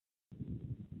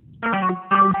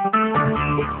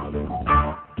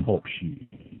Talk sheet.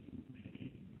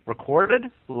 Recorded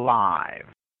live.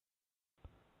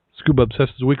 Scuba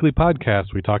Obsessed weekly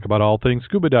podcast. We talk about all things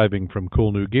scuba diving, from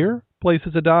cool new gear,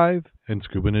 places to dive, and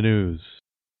scuba news.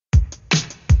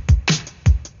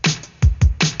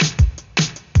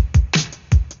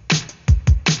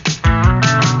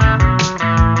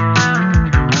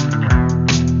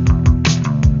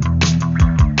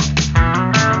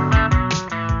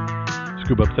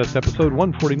 Scuba Obsessed episode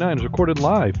 149 is recorded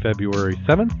live February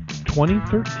 7th,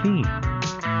 2013.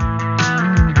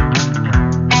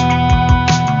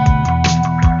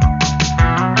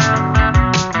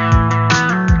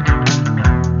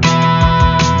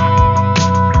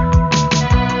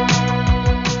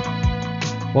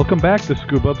 Welcome back to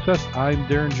Scuba Obsessed. I'm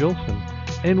Darrin Gilson,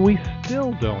 and we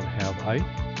still don't have ice.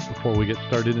 Before we get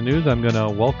started in the news, I'm going to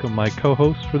welcome my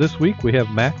co-hosts for this week. We have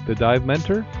Mac, the dive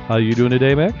mentor. How are you doing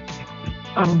today, Mac?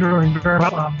 I'm doing very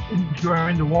well. I'm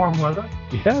enjoying the warm weather.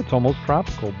 Yeah, it's almost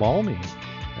tropical, balmy.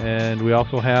 And we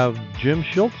also have Jim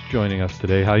Schultz joining us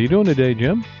today. How are you doing today,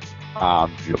 Jim?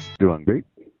 I'm just doing great.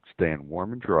 Staying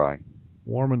warm and dry.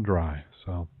 Warm and dry.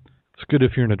 So it's good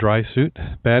if you're in a dry suit,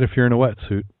 bad if you're in a wet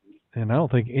suit. And I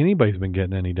don't think anybody's been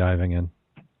getting any diving in.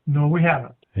 No, we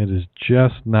haven't. It has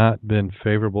just not been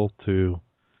favorable to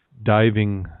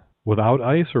diving without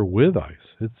ice or with ice.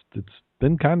 It's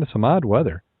been kind of some odd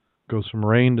weather. Goes from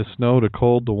rain to snow to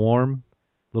cold to warm,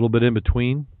 a little bit in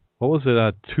between. What was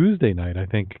it, Tuesday night, I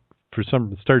think, it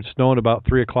started snowing about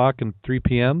 3 o'clock and 3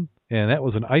 p.m., and that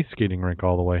was an ice skating rink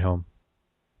all the way home.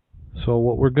 So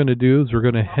what we're going to do is we're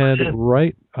going to head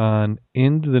right on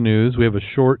into the news. We have a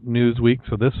short news week,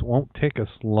 so this won't take us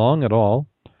long at all.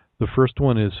 The first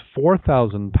one is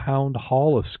 4,000-pound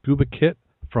haul of scuba kit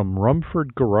from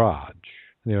Rumford Garage.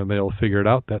 They'll figure it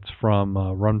out. That's from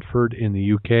Rumford in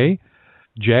the UK.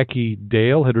 Jackie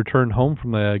Dale had returned home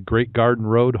from the Great Garden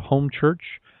Road home church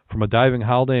from a diving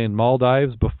holiday in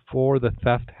Maldives before the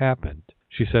theft happened.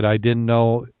 She said, "I didn't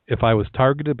know if I was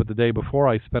targeted, but the day before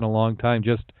I spent a long time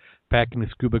just packing the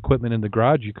scuba equipment in the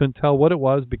garage. You couldn't tell what it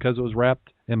was because it was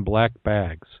wrapped in black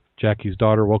bags." Jackie's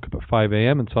daughter woke up at 5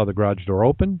 a.m. and saw the garage door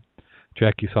open.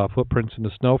 Jackie saw footprints in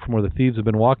the snow from where the thieves had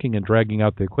been walking and dragging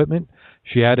out the equipment.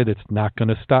 She added, "It's not going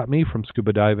to stop me from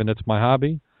scuba diving. It's my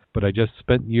hobby. But I just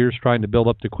spent years trying to build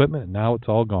up the equipment, and now it's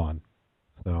all gone."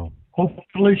 So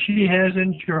hopefully she has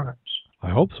insurance. I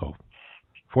hope so.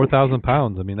 4,000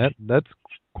 pounds. I mean, that's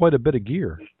quite a bit of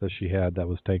gear that she had that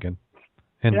was taken.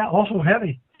 And, yeah, also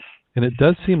heavy. And it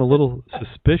does seem a little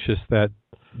suspicious that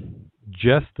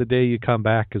just the day you come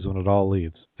back is when it all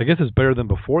leaves. I guess it's better than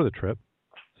before the trip.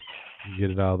 You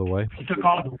get it out of the way. She took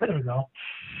all the weather, though.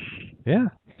 Yeah.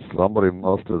 Somebody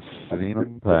must have seen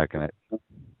him packing it.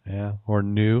 Yeah, or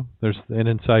knew. There's an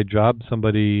inside job,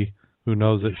 somebody who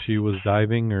knows that she was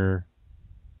diving, or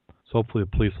so hopefully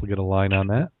the police will get a line on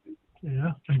that.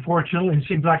 Yeah, unfortunately, it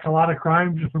seems like a lot of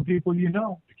crimes are from people you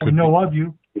know, or know of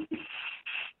you.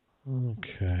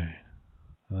 Okay.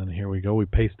 And then here we go. We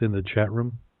paste in the chat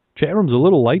room. Chat room's a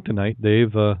little light tonight.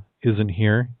 Dave isn't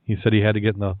here. He said he had to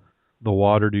get in the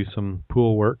water, do some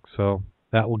pool work, so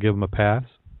that will give him a pass.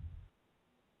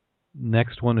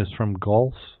 Next one is from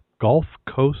Gulf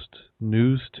Coast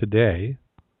News Today,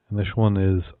 and this one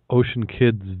is Ocean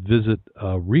Kids Visit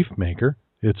Reef Maker.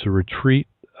 It's a retreat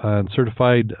and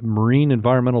certified marine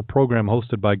environmental program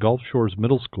hosted by Gulf Shores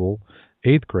Middle School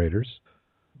 8th graders.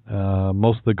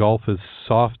 Most of the Gulf is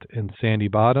soft and sandy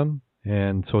bottom,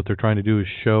 and so what they're trying to do is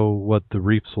show what the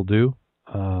reefs will do.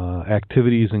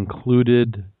 Activities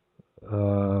included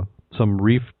some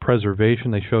reef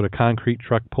preservation. They showed a concrete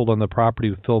truck pulled on the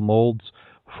property to fill molds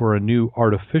for a new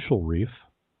artificial reef.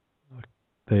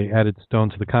 They added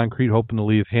stones to the concrete, hoping to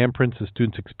leave handprints as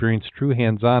students experience true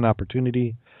hands-on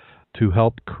opportunity to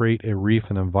help create a reef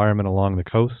and environment along the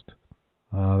coast.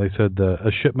 They said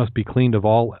a ship must be cleaned of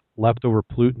all leftover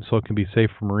pollutant so it can be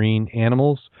safe for marine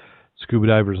animals. Scuba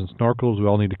divers and snorkelers, we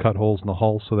all need to cut holes in the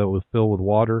hull so that it will fill with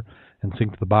water and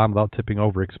sink to the bottom without tipping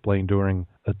over, explained during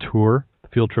a tour. The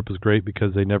field trip was great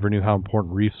because they never knew how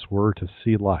important reefs were to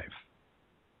sea life.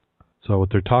 So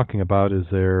what they're talking about is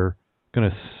they're going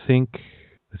to sink.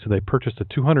 So they purchased a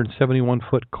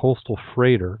 271-foot coastal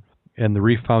freighter, and the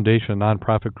Reef Foundation, a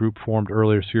nonprofit group formed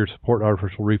earlier this year to support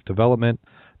artificial reef development.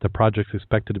 The project is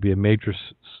expected to be a major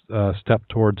step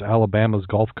towards Alabama's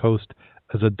Gulf Coast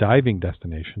as a diving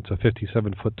destination. It's a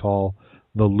 57-foot tall,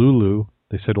 the Lulu.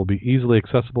 They said it will be easily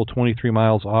accessible 23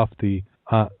 miles off the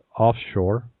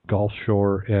offshore, Gulf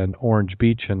Shore and Orange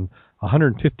Beach, and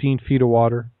 115 feet of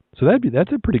water. So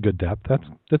that's a pretty good depth.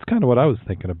 That's kind of what I was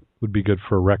thinking of would be good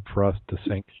for a wreck for us to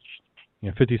sink.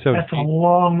 57 That's feet. a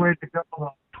long way to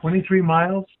go. 23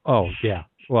 miles. Oh, yeah.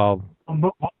 Well,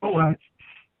 Well,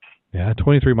 yeah,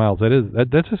 23 miles.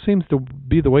 That just seems to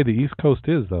be the way the East Coast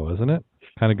is, though, isn't it?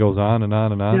 Kind of goes on and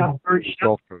on and on. yeah, very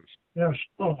Gulf Coast. yeah,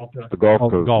 slow out there. The Gulf Oh,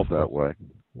 Coast Gulf is that Coast. way.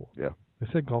 Yeah. They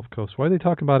said Gulf Coast. Why are they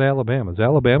talking about Alabama? Does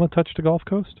Alabama touch the Gulf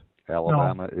Coast?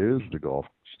 Alabama is the Gulf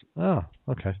Coast. Oh,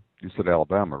 okay. You said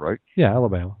Alabama, right? Yeah,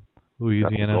 Alabama, That's the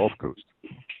Louisiana. Gulf Coast.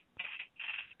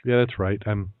 Yeah, that's right.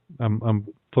 I'm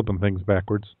flipping things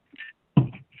backwards.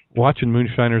 Watching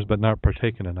moonshiners, but not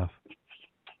partaking enough.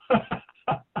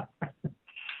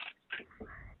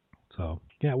 So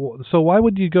yeah. Well, so why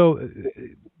would you go?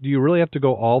 Do you really have to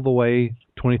go all the way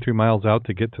 23 miles out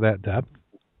to get to that depth?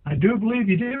 I do believe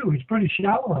you do. It's pretty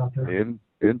shallow out there. In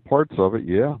parts of it,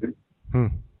 yeah.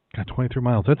 God, 23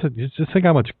 miles. Just think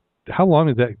how long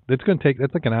is that? It's going to take.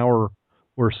 That's like an hour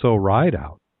or so ride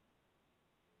out.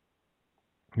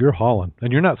 You're hauling,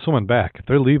 and you're not swimming back. If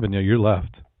they're leaving you, you're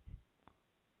left.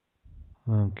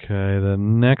 Okay, the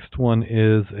next one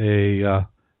is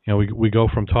we go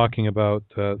from talking about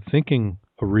sinking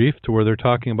a reef to where they're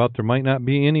talking about there might not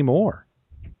be any more.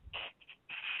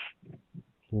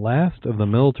 Last of the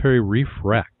military reef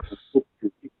wrecks.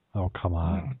 Oh, come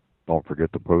on. Don't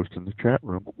forget to post in the chat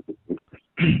room.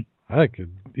 I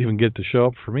could even get to show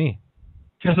up for me.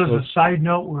 Just as a side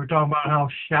note, we were talking about how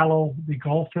shallow the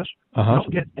Gulf is. Uh-huh.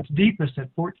 Don't get its deepest at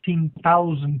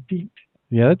 14,000 feet.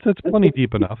 Yeah, that's plenty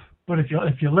deep enough. But if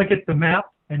you look at the map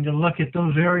and you look at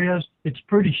those areas, it's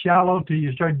pretty shallow till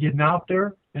you start getting out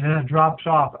there, and then it drops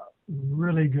off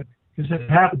really good. Because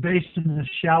half the basin is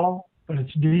shallow, but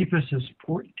its deepest is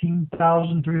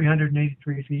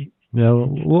 14,383 feet. Yeah, a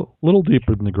little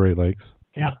deeper than the Great Lakes.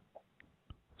 Yeah.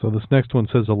 So this next one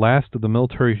says the last of the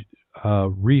military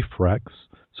reef wrecks.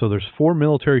 So there's 4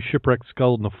 military shipwrecks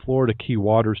scuttled in the Florida Key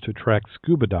waters to attract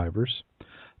scuba divers.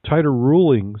 Tighter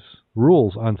rules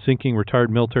on sinking retired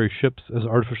military ships as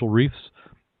artificial reefs.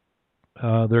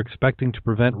 They're expecting to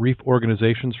prevent reef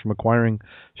organizations from acquiring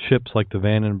ships like the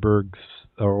Vandenbergs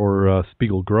or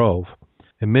Spiegel Grove.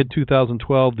 In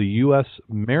mid-2012, the U.S.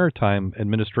 Maritime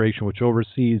Administration, which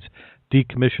oversees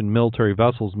decommissioned military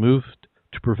vessels, moved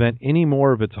to prevent any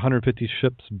more of its 150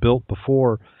 ships built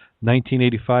before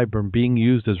 1985 from being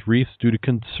used as reefs due to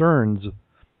concerns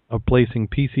of placing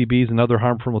PCBs and other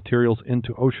harmful materials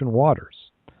into ocean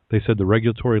waters. They said the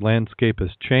regulatory landscape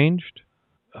has changed,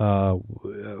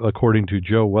 according to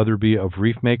Joe Weatherby of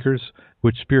Reef Makers,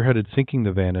 which spearheaded sinking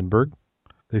the Vandenberg.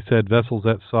 They said vessels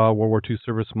that saw World War II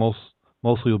service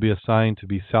mostly will be assigned to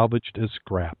be salvaged as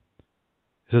scrap.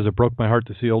 It says it broke my heart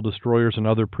to see old destroyers and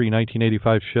other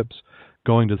pre-1985 ships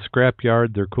going to the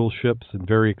scrapyard. They're cool ships and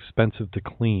very expensive to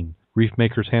clean. Reef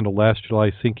Makers handled last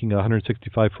July sinking a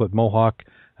 165-foot Mohawk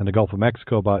in the Gulf of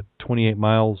Mexico, about 28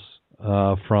 miles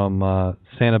from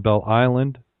Sanibel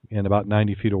Island, and about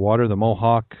 90 feet of water. The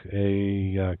Mohawk,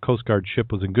 a Coast Guard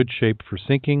ship, was in good shape for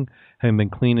sinking, having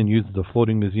been cleaned and used as a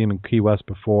floating museum in Key West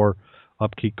before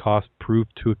upkeep costs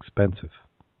proved too expensive.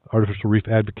 Artificial reef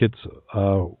advocates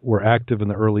were active in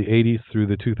the early 80s through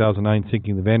the 2009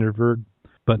 sinking of the Vandenberg,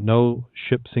 but no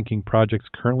ship sinking projects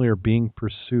currently are being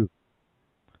pursued.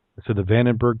 So the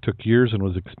Vandenberg took years and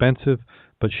was expensive,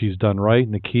 but she's done right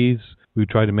in the Keys. We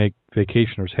try to make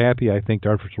vacationers happy. I think the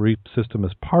artificial reef system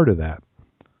is part of that.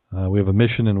 We have a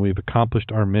mission, and we've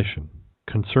accomplished our mission.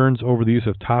 Concerns over the use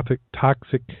of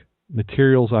toxic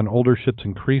materials on older ships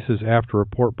increases after a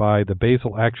report by the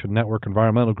Basel Action Network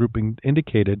Environmental Group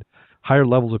indicated higher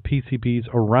levels of PCBs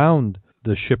around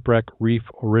the shipwreck reef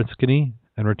Oriskany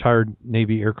and retired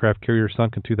Navy aircraft carrier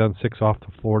sunk in 2006 off the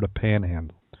Florida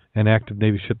Panhandle. And active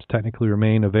Navy ships technically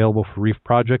remain available for reef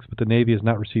projects, but the Navy has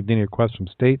not received any requests from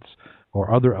states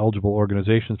or other eligible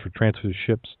organizations for transfer of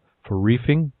ships for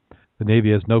reefing. The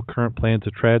Navy has no current plans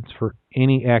to transfer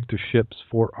any active ships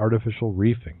for artificial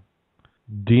reefing.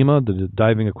 DEMA, the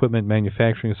Diving Equipment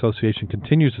Manufacturing Association,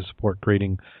 continues to support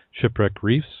creating shipwreck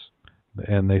reefs,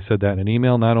 and they said that in an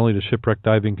email. Not only does shipwreck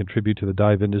diving contribute to the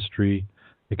dive industry,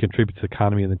 it contributes to the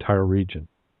economy of the entire region.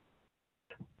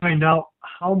 Find out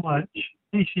how much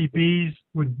PCBs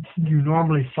would you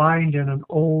normally find in an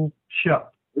old ship.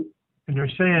 And they're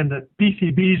saying that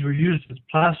PCBs were used as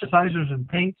plasticizers and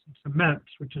paints and cements,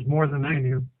 which is more than I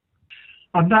knew.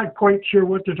 I'm not quite sure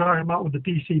what they're talking about with the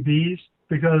PCBs,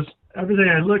 because everything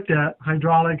I looked at,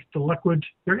 hydraulics, the liquids,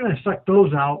 you're going to suck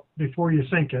those out before you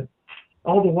sink it.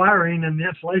 All the wiring and the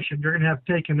insulation, you're going to have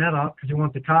taken that out because you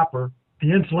want the copper.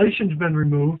 The insulation's been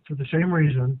removed for the same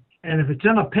reason. And if it's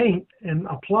in a paint and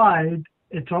applied,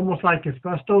 it's almost like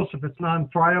asbestos. If it's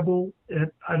non-friable,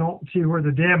 I don't see where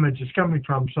the damage is coming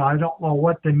from. So I don't know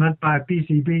what they meant by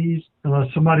PCBs,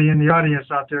 unless somebody in the audience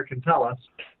out there can tell us.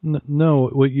 No,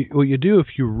 what you do if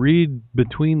you read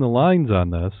between the lines on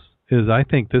this is I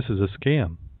think this is a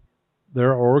scam.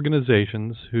 There are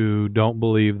organizations who don't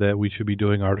believe that we should be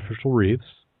doing artificial reefs.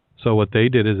 So what they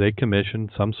did is they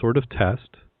commissioned some sort of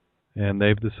test, and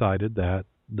they've decided that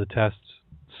the tests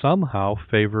somehow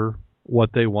favor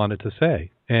what they wanted to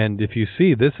say. And if you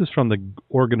see, this is from the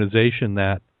organization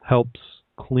that helps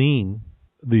clean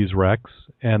these wrecks,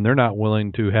 and they're not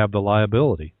willing to have the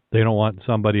liability. They don't want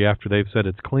somebody, after they've said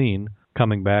it's clean,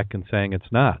 coming back and saying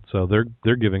it's not. So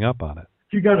they're giving up on it.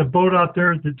 If you got a boat out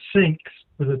there that sinks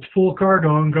with its full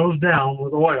cargo and goes down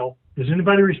with oil, is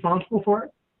anybody responsible for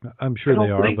it? I'm sure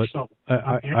they are, but so.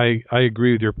 I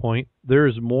agree with your point.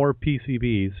 There's more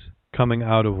PCBs coming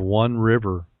out of one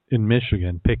river in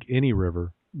Michigan, pick any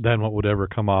river, than what would ever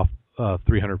come off a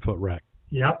 300-foot wreck.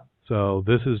 Yep. So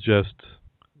this is just,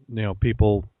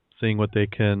 people seeing what they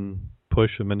can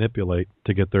push and manipulate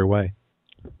to get their way.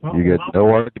 Well, You get no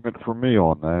argument from me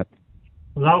on that.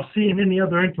 Without seeing any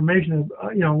other information,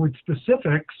 with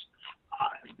specifics,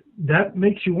 that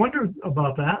makes you wonder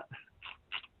about that.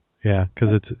 Yeah,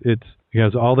 because it's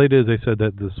because all they did is they said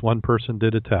that this one person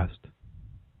did a test.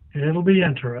 It'll be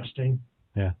interesting.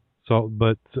 Yeah. So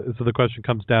the question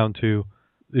comes down to,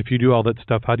 if you do all that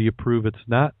stuff, how do you prove it's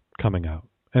not coming out?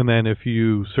 And then if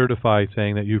you certify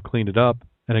saying that you've cleaned it up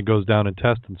and it goes down and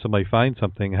test and somebody finds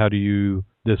something, how do you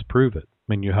disprove it? I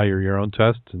mean, you hire your own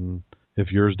tests, and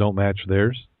if yours don't match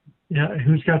theirs. Yeah,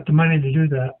 who's got the money to do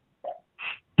that?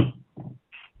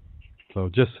 So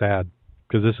just sad,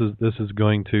 because this is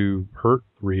going to hurt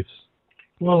reefs.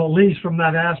 Well, at least from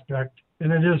that aspect,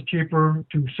 and it is cheaper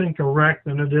to sink a wreck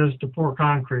than it is to pour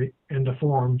concrete into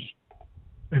forms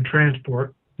and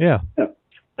transport. Yeah.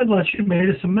 Unless you made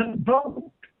a cement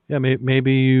boat. Yeah,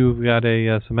 maybe you've got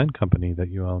a cement company that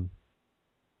you own.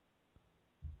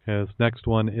 Okay, this next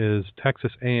one is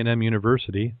Texas A&M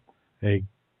University. A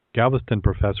Galveston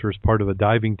professor is part of a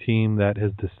diving team that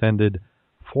has descended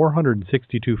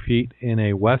 462 feet in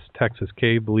a West Texas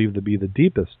cave believed to be the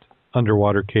deepest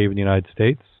underwater cave in the United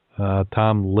States.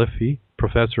 Tom Liffey,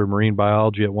 professor of marine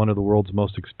biology at one of the world's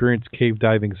most experienced cave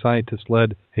diving scientists,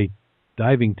 led a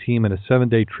diving team in a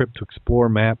 7-day trip to explore,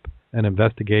 map, and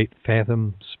investigate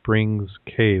Phantom Springs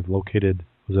Cave, located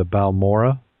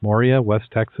Moria, West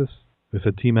Texas. They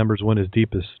said team members went as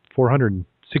deep as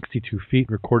 462 feet,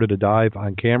 recorded a dive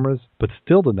on cameras, but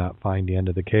still did not find the end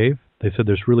of the cave. They said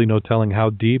there's really no telling how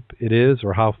deep it is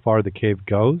or how far the cave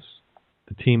goes.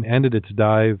 The team ended its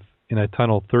dive in a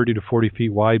tunnel 30 to 40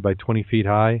 feet wide by 20 feet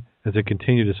high as it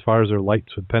continued as far as their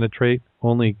lights would penetrate.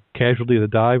 Only casualty of the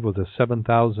dive was a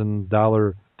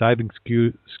 $7,000 diving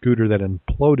scooter that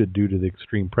imploded due to the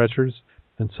extreme pressures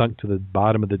and sunk to the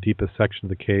bottom of the deepest section of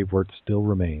the cave, where it still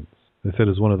remains. They said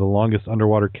it's one of the longest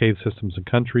underwater cave systems in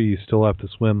the country. You still have to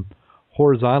swim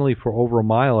horizontally for over a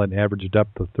mile at an average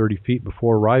depth of 30 feet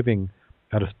before arriving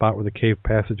at a spot where the cave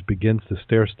passage begins to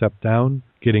stair-step down,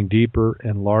 getting deeper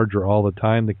and larger all the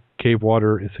time. The cave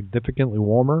water is significantly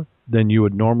warmer than you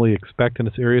would normally expect in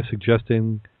this area,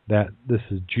 suggesting that this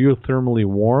is geothermally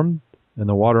warmed, and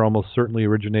the water almost certainly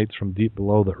originates from deep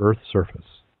below the Earth's surface.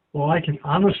 Well, I can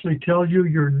honestly tell you,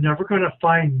 you're never going to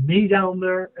find me down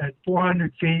there at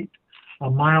 400 feet, a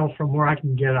mile from where I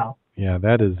can get out. Yeah,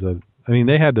 that is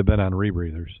they had to have been on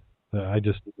rebreathers. I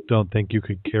just don't think you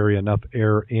could carry enough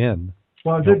air in.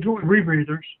 Well, they're doing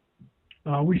rebreathers.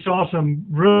 We saw some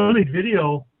really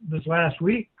video this last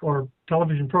week, or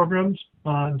television programs,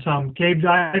 on some cave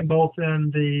diving, both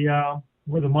in the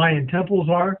where the Mayan temples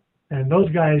are, and those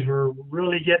guys were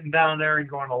really getting down there and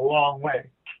going a long way.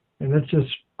 And it's just,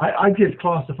 I get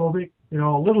claustrophobic, a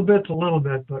little bit's a little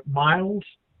bit, but miles,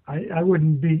 I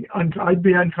wouldn't be, I'd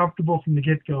be uncomfortable from the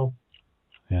get-go.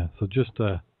 Yeah, so just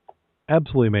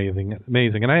absolutely amazing.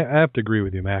 And I have to agree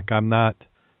with you, Mac. I'm not,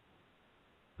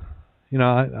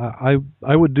 I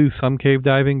would do some cave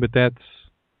diving, but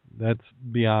that's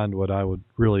beyond what I would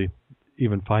really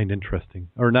even find interesting,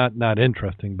 or not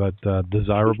interesting, but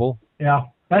desirable. Yeah,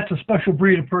 that's a special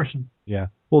breed of person. Yeah.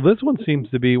 Well, this one seems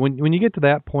to be, when you get to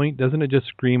that point, doesn't it just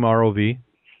scream ROV?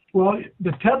 Well,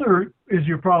 the tether is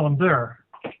your problem there.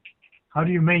 How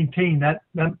do you maintain that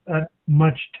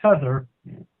much tether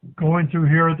going through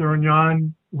here, there, and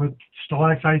yon with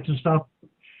stalactites and stuff?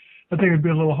 I think it'd be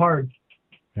a little hard.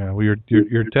 Yeah, well,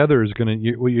 your tether is going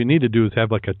to, what you need to do is have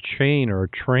like a chain or a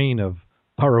train of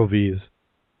ROVs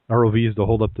to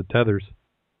hold up the tethers.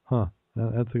 Huh.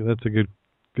 That's a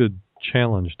good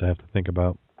challenge to have to think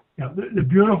about. The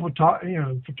beautiful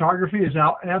photography is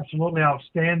absolutely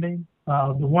outstanding.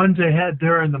 The ones they had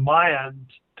there in the Mayan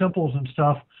temples and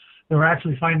stuff, they were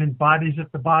actually finding bodies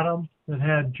at the bottom that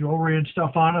had jewelry and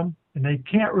stuff on them, and they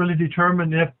can't really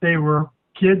determine if they were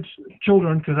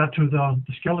children, because that's who the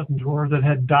skeletons were, that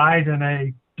had died in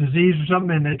a disease or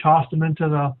something, and they tossed them into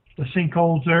the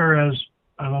sinkholes there as,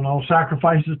 I don't know,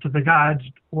 sacrifices to the gods,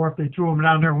 or if they threw them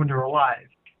down there when they were alive.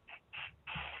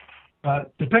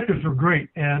 The pictures were great,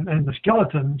 and the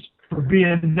skeletons, for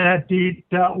being that deep,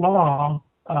 that long,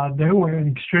 they were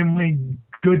in extremely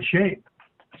good shape.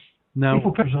 Now,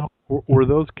 were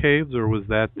those caves, or was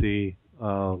that the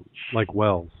like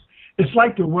wells? It's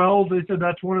like the wells. They said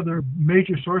that's one of their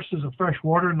major sources of fresh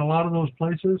water in a lot of those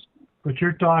places. But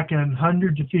you're talking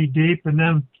hundreds of feet deep, and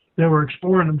then they were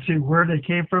exploring them to see where they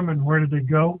came from and where did they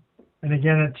go. And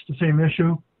again, it's the same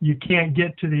issue. You can't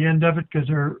get to the end of it because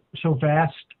they're so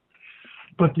vast.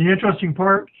 But the interesting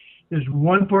part is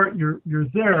one part you're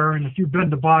there, and if you've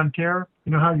been to Bonne Terre,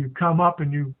 you know how you come up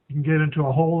and you can get into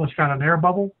a hole that's got an air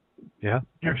bubble? Yeah.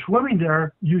 You're swimming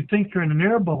there, you think you're in an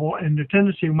air bubble, and the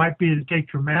tendency might be to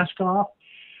take your mask off.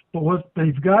 But what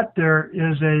they've got there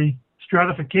is a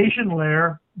stratification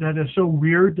layer that is so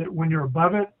weird that when you're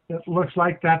above it, it looks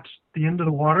like that's the end of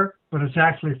the water, but it's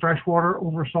actually fresh water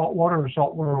over salt water or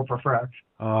salt water over fresh.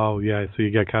 Oh, yeah. So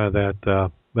you got kind of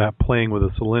that playing with the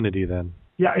salinity then.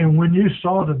 Yeah, and when you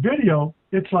saw the video,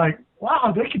 it's like,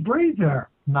 wow, they could breathe there.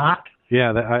 Not.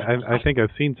 Yeah, I think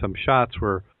I've seen some shots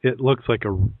where it looks like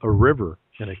a river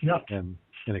in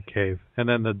a cave, and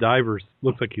then the divers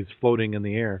looks like he's floating in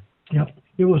the air. Yep,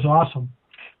 it was awesome.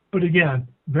 But again,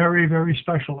 very, very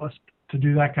specialist to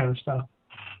do that kind of stuff.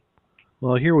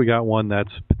 Well, here we got one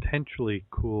that's potentially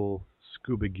cool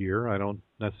scuba gear. I don't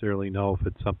necessarily know if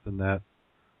it's something that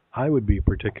I would be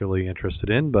particularly interested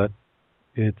in, but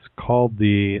it's called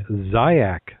the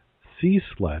Zyak Sea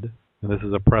Sled. And this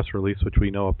is a press release, which we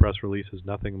know a press release is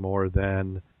nothing more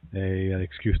than an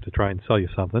excuse to try and sell you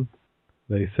something.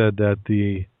 They said that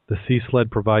the sea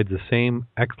sled provides the same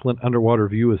excellent underwater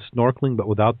view as snorkeling, but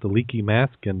without the leaky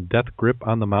mask and death grip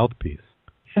on the mouthpiece.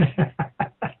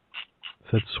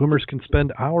 Said swimmers can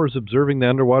spend hours observing the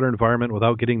underwater environment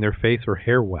without getting their face or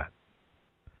hair wet.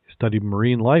 Study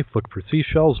marine life, look for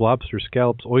seashells, lobster,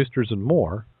 scallops, oysters, and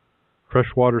more.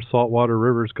 Freshwater, saltwater,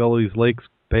 rivers, gullies, lakes,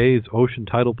 bays, ocean,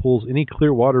 tidal pools, any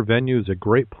clear water venue is a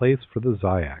great place for the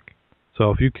Zyak.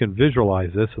 So if you can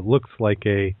visualize this, it looks like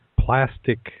a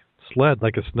plastic sled,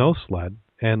 like a snow sled,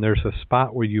 and there's a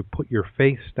spot where you put your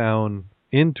face down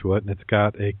into it, and it's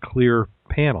got a clear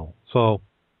panel. So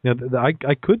I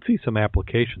could see some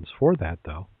applications for that,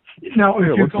 though. Now,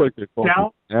 if you go like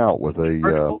down out with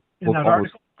a in that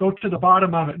article, go to the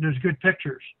bottom of it, and there's good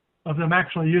pictures of them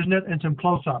actually using it and some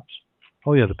close-ups.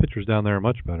 Oh, yeah, the pictures down there are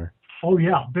much better. Oh,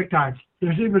 yeah, big time.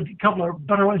 There's even a couple of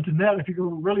better ones than that if you go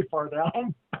really far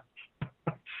down.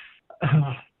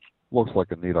 Looks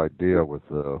like a neat idea with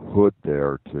the hood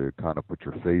there to kind of put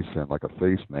your face in like a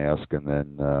face mask, and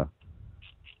then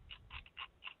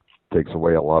takes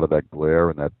away a lot of that glare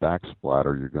and that back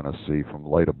splatter you're going to see from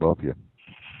light above you.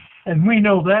 And we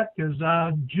know that because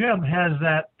Jim has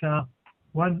that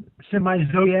one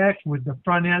semi-Zodiac with the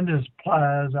front end as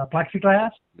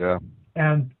plexiglass. Yeah.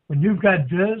 And when you've got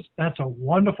viz, that's a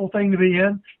wonderful thing to be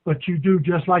in, but you do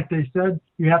just like they said,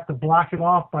 you have to block it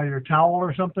off by your towel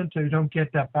or something so you don't get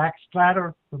that back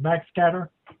splatter or back scatter.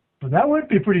 But that would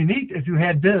be pretty neat if you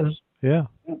had viz. Yeah.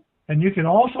 And you can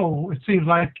also, it seems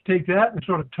like, take that and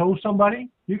sort of tow somebody.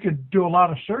 You could do a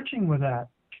lot of searching with that.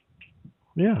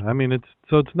 Yeah, I mean, it's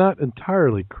not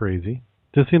entirely crazy.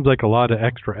 Just seems like a lot of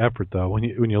extra effort, though, when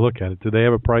you look at it. Do they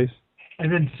have a price? I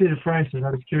didn't see the prices.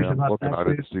 I was curious about that. I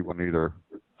didn't see one either.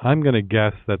 I'm going to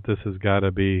guess that this has got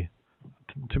to be,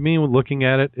 to me, looking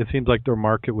at it, it seems like their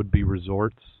market would be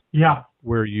resorts. Yeah.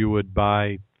 Where you would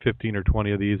buy 15 or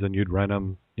 20 of these and you'd rent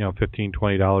them, $15,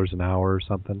 $20 an hour or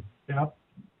something. Yeah.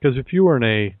 Because if you were in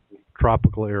a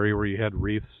tropical area where you had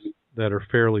reefs that are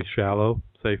fairly shallow,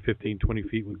 say 15, 20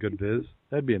 feet with good viz,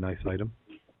 that'd be a nice item.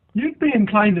 You'd be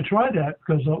inclined to try that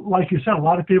because, like you said, a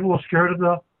lot of people are scared of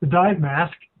the dive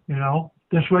mask.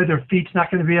 This way their feet's not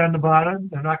going to be on the bottom.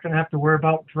 They're not going to have to worry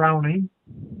about drowning.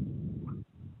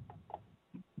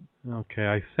 Okay,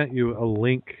 I sent you a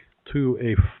link to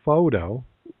a photo.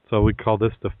 So we call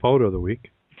this the photo of the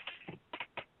week.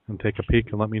 And take a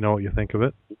peek and let me know what you think of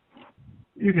it.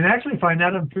 You can actually find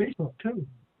that on Facebook, too.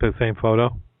 The same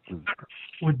photo?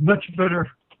 With much better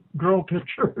girl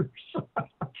pictures.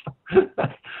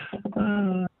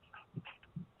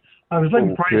 I was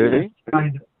looking for you to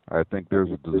find it. I think there's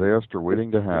a disaster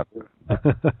waiting to happen.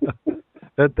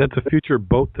 That's a future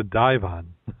boat to dive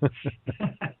on.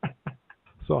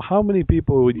 So how many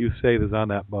people would you say is on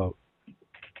that boat?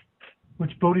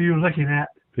 Which boat are you looking at?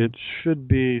 It should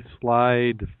be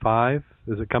slide 5.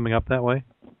 Is it coming up that way?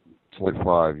 Slide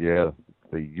 5, yeah.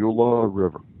 The Yalu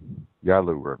River. Yeah,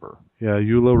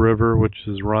 Yalu River, which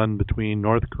is run between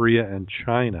North Korea and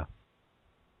China.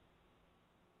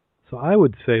 So I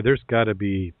would say there's got to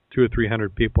be 200 or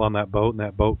 300 people on that boat, and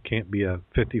that boat can't be a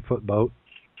 50-foot boat.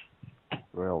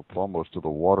 Well, it's almost to the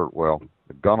water. Well,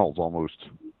 the gunnel's almost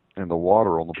in the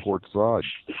water on the port side.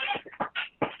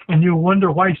 And you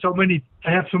wonder why they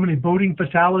have so many boating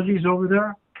fatalities over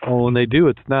there? Oh, when they do,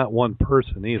 it's not one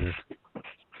person either.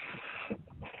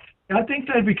 I think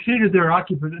they've exceeded their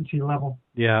occupancy level.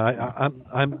 Yeah,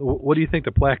 I'm. What do you think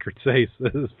the placard says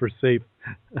for safe?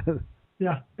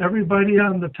 Yeah, everybody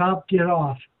on the top get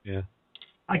off. Yeah.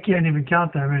 I can't even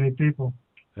count that many people.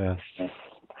 Yeah.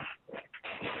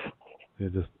 They're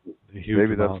just a huge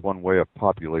Maybe amount. that's one way of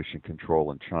population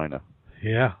control in China.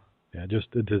 Yeah. Yeah,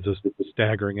 it's just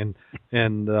staggering,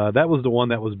 and that was the one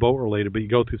that was boat related. But you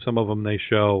go through some of them, they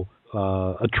show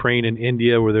a train in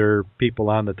India where there are people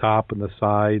on the top and the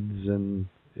sides, and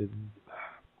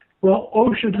well,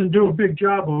 oceans do a big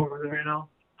job over there, you know.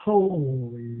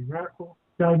 Holy mackerel!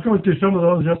 Yeah, I was going through some of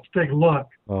those just to take a look.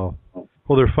 Oh,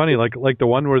 well, they're funny, like the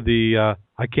one where the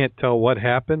I can't tell what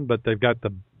happened, but they've got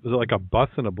is it like a bus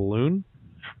and a balloon?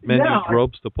 Men use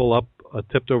ropes to pull up a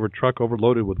tipped over truck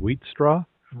overloaded with wheat straw.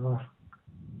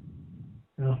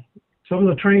 Yeah. Some of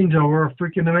the trains over are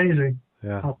freaking amazing.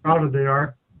 Yeah. How crowded they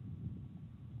are.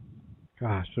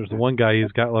 Gosh, there's the one guy,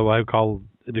 he's got what I call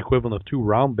the equivalent of 2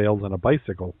 round bales on a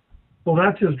bicycle. Well,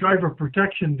 that's his driver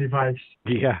protection device.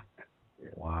 Yeah.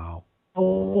 Wow.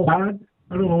 Oh, I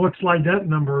don't know what slide that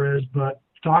number is, but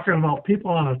talking about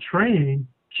people on a train,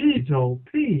 geez, oh,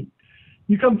 Pete.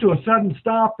 You come to a sudden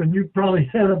stop and you probably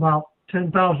had about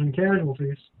 10,000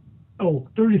 casualties. Oh,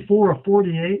 34 or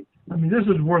 48. I mean, this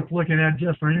is worth looking at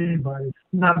just for anybody.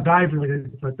 Not dive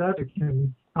related, but that's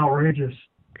outrageous.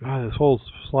 God, this whole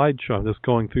slideshow, I'm just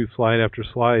going through slide after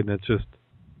slide, and it's just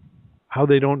how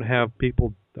they don't have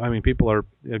people. I mean,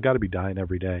 they've got to be dying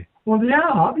every day. Well,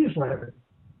 yeah, obviously.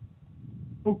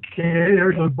 Okay,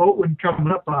 there's a boat one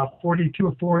coming up, 42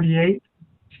 or 48.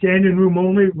 Standing room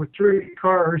only with 3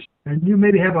 cars, and you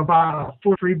maybe have about a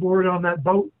foot freeboard on that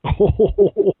boat.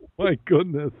 Oh, my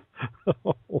goodness.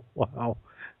 Oh, wow.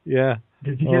 Yeah.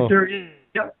 Did you get there? Yep.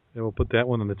 Yeah, we'll put that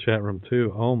one in the chat room,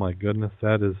 too. Oh, my goodness.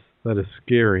 That is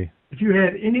scary. If you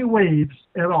had any waves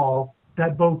at all,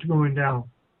 that boat's going down.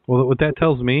 Well, what that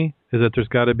tells me is that there's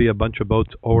got to be a bunch of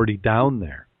boats already down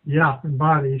there. Yeah, in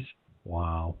bodies.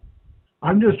 Wow.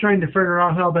 I'm just trying to figure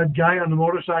out how that guy on the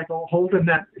motorcycle holding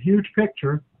that huge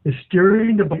picture is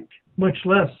steering the bike, much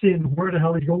less seeing where the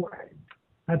hell he's going.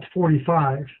 That's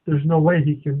 45. There's no way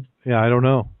he can. Yeah, I don't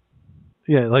know.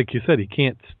 Yeah, like you said, he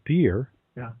can't steer.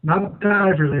 Yeah, not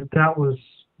dive related. That was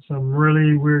some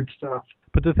really weird stuff.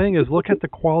 But the thing is, look at the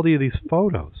quality of these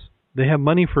photos. They have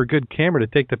money for a good camera to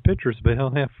take the pictures, but they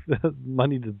don't have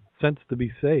money to sense to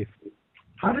be safe.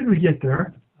 How did we get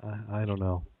there? I don't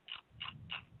know.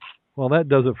 Well, that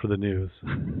does it for the news.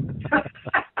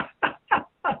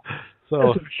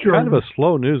 So, kind of a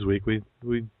slow news week. We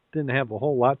didn't have a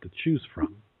whole lot to choose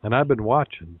from. And I've been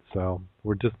watching, so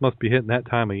we just must be hitting that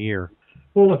time of year.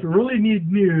 Well, if you really need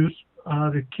news,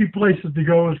 the key places to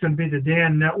go is going to be the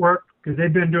Dan Network, because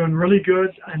they've been doing really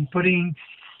good and putting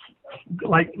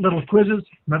like little quizzes,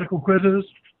 medical quizzes,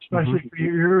 especially for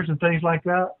your ears and things like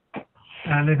that.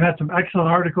 And they've had some excellent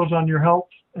articles on your health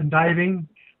and diving.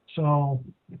 So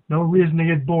no reason to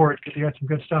get bored because you got some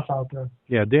good stuff out there.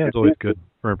 Yeah, Dan's always good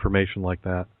for information like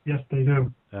that. Yes, they do.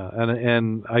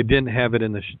 And I didn't have it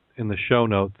in the show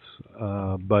notes,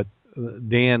 but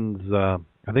Dan's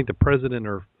I think the president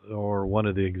or one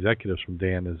of the executives from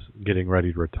Dan is getting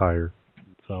ready to retire.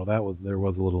 So there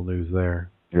was a little news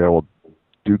there. Yeah, well,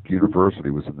 Duke University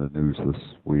was in the news this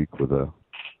week with a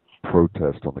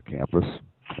protest on the campus,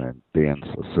 and Dan's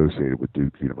associated with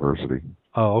Duke University.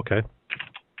 Oh, okay.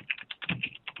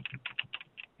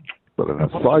 But on a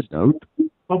side note,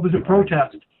 what was the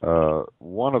protest?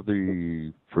 One of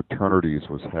the fraternities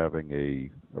was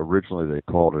having originally they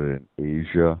called it an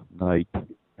Asia night,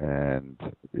 and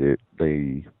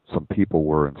some people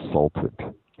were insulted,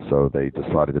 so they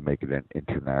decided to make it an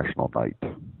international night.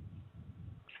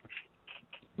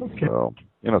 Okay. So,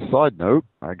 in a side note,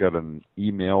 I got an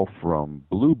email from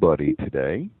Blue Buddy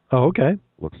today. Oh, okay.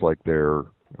 Looks like they were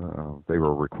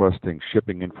requesting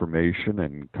shipping information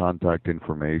and contact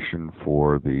information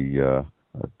for the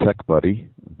Tech Buddy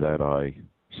that I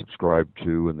subscribed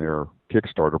to in their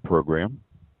Kickstarter program,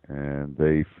 and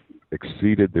they've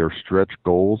exceeded their stretch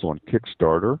goals on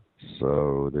Kickstarter,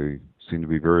 so they seem to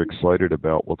be very excited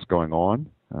about what's going on.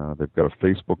 They've got a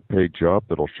Facebook page up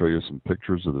that'll show you some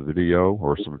pictures of the video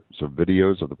or some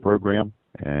videos of the program.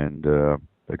 And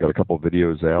they've got a couple of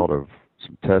videos out of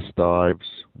some test dives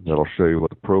that'll show you what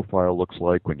the profile looks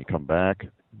like when you come back.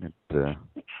 It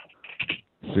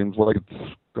seems like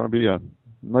it's going to be a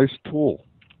nice tool.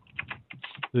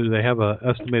 Do they have an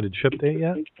estimated ship date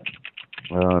yet?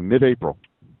 Mid-April.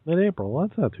 Mid-April. Well,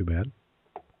 that's not too bad.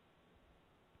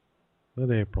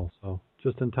 Mid-April, so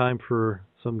just in time for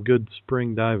some good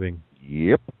spring diving.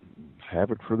 Yep.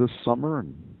 Have it for this summer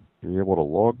and be able to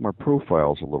log my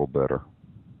profiles a little better.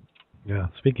 Yeah.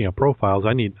 Speaking of profiles,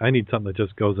 I need something that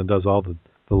just goes and does all the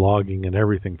logging and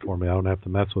everything for me. I don't have to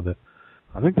mess with it.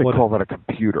 I think they call that a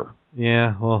computer.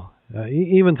 Yeah. Well,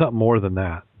 even something more than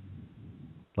that.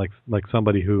 Like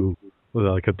somebody who was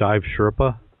like a dive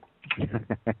Sherpa.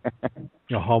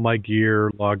 Haul my gear,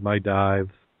 log my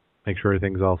dives, make sure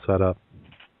everything's all set up.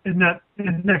 Isn't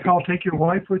that called take your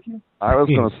wife with you? I was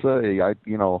going to say,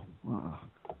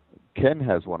 Ken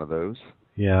has one of those.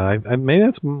 Yeah, maybe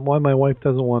that's why my wife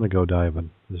doesn't want to go diving.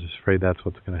 I'm just afraid that's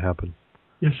what's going to happen.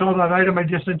 You saw that item I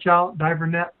just sent you out, Diver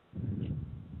Net?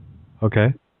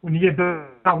 Okay. When you get the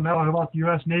out about the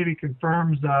U.S. Navy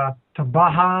confirms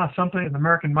Tabaha something, an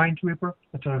American minesweeper.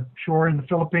 It's a shore in the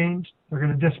Philippines. They're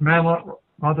going to dismantle it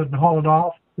rather than haul it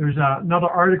off. There's another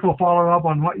article following up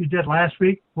on what you did last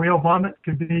week. Whale vomit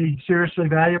could be seriously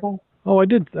valuable. Oh, I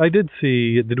did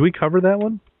see. Did we cover that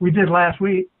one? We did last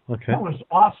week. Okay. That was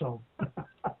awesome.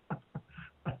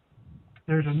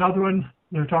 There's another one.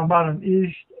 They're talking about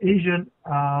an Asian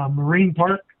marine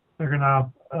park. They're going to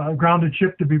grounded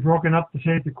ship to be broken up to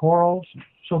save the corals.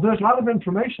 So there's a lot of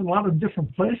information, a lot of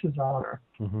different places out there.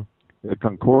 Mm-hmm. Yeah,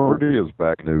 Concordia's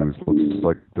back news. Looks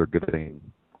like they're getting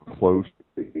close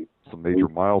to some major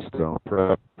milestone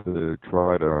prep to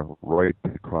try to right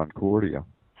Concordia.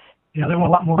 Yeah, they want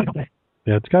a lot more.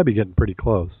 Yeah, it's got to be getting pretty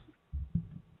close.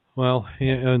 Well,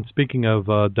 and speaking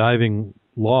of diving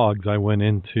logs, I went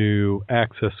into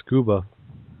Access Scuba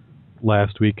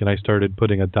last week and I started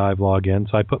putting a dive log in.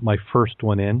 So I put my first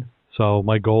one in. So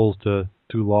my goal is to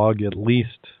log at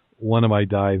least one of my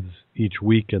dives each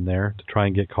week in there to try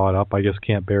and get caught up. I just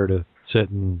can't bear to sit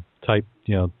and type,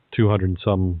 200 and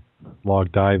some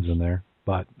log dives in there.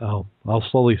 But I'll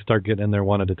slowly start getting in there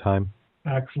one at a time.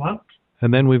 Excellent.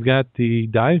 And then we've got the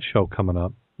dive show coming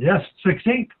up. Yes,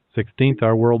 16th. 16th,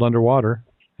 Our World Underwater.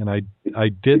 And I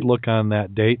did look on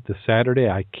that date. The Saturday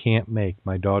I can't make.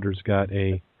 My daughter's got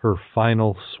her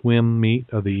final swim meet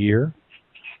of the year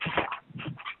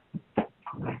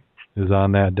is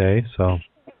on that day. So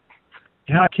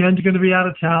yeah, Ken's going to be out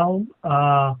of town.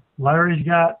 Larry's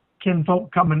got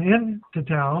kinfolk coming in to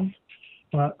town,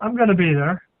 but I'm going to be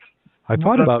there. I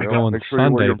thought about going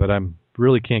Sunday, but I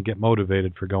really can't get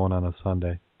motivated for going on a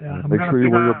Sunday. Yeah, make sure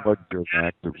you wear your bug gear,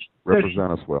 Mac, to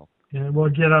represent us well. And we'll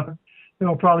get up.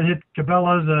 Probably hit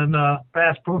Cabela's and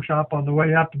Bass Pro Shop on the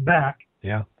way up and back.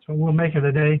 Yeah. So we'll make it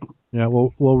a day. Yeah.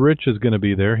 Well, Rich is going to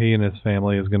be there. He and his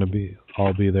family is going to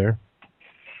all be there.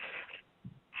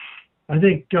 I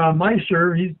think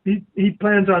Meister, he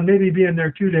plans on maybe being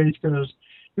there 2 days because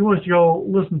he wants to go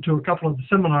listen to a couple of the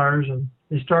seminars, and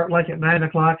they start like at 9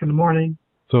 o'clock in the morning.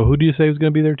 So who do you say is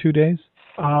going to be there 2 days?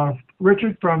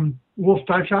 Richard from Wolf's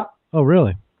Dive Shop. Oh,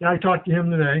 really? Yeah, I talked to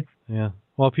him today. Yeah.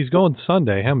 Well, if he's going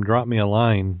Sunday, have him drop me a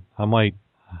line. I might,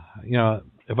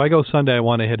 if I go Sunday, I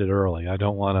want to hit it early. I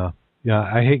don't want to,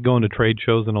 I hate going to trade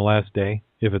shows on the last day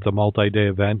if it's a multi-day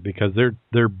event because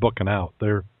they're booking out.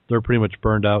 They're pretty much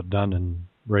burned out, done, and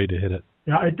ready to hit it.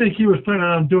 Yeah, I think he was planning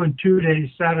on doing 2 days,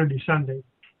 Saturday, Sunday.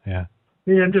 Yeah.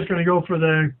 Yeah, I'm just going to go for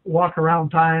the walk around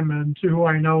time and see who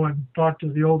I know and talk to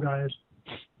the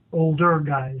older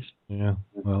guys. Yeah.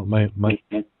 Well,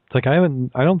 it's like I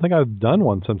don't think I've done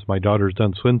one since my daughter's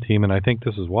done swim team, and I think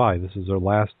this is why. This is their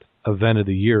last event of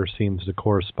the year, seems to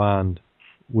correspond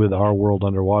with Our World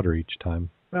Underwater each time.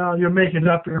 Well, you'll make it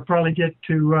up. You'll probably get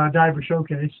to Diver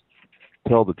Showcase.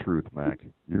 Tell the truth, Mac.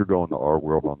 You're going to Our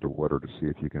World Underwater to see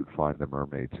if you can find the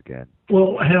mermaids again.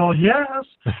 Well, hell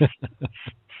yes.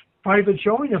 Private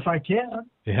showing if I can.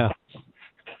 Yeah.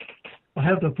 I'll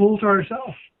have the pool to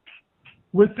ourselves.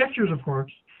 With pictures, of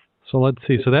course. So let's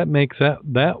see. So that makes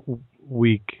that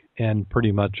weekend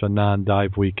pretty much a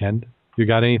non-dive weekend. You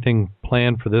got anything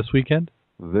planned for this weekend?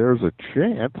 There's a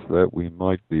chance that we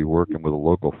might be working with a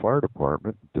local fire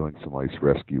department doing some ice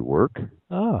rescue work.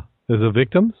 Ah. Is it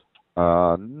victims?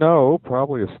 No,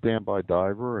 probably a standby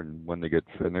diver, and when they get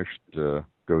finished,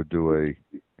 go do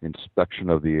a inspection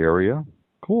of the area.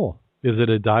 Cool. Is it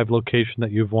a dive location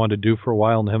that you've wanted to do for a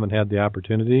while and haven't had the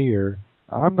opportunity, or?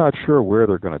 I'm not sure where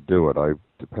they're going to do it.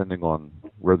 Depending on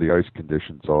where the ice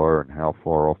conditions are and how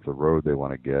far off the road they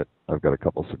want to get. I've got a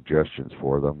couple suggestions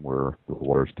for them where the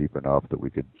water's deep enough that we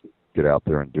could get out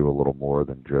there and do a little more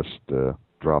than just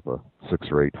drop a 6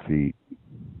 or 8 feet.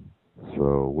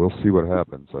 So we'll see what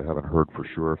happens. I haven't heard for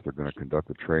sure if they're going to conduct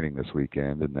the training this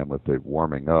weekend, and then with the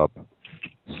warming up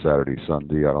Saturday,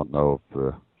 Sunday, I don't know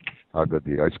if how good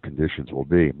the ice conditions will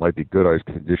be. It might be good ice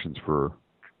conditions for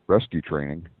rescue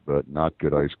training, but not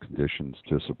good ice conditions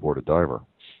to support a diver.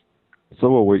 So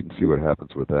we'll wait and see what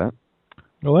happens with that.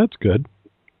 Well, that's good.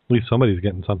 At least somebody's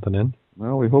getting something in.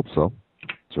 Well, we hope so.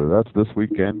 So that's this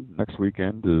weekend. Next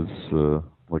weekend is,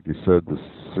 like you said, the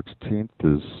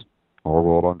 16th is All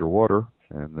World Underwater.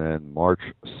 And then March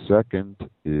 2nd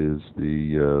is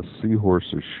the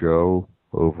Seahorses show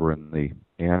over in the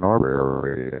Ann Arbor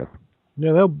area.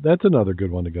 Yeah, that's another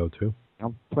good one to go to.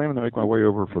 I'm planning to make my way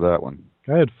over for that one.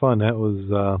 I had fun. That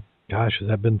was, gosh, has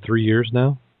that been 3 years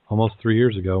now? Almost 3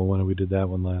 years ago when we did that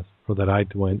one last, or that I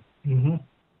went. Mm-hmm.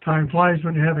 Time flies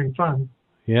when you're having fun.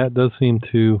 Yeah, it does seem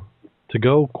to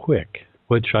go quick,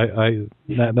 which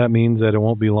that means that it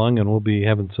won't be long, and we'll be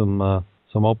having some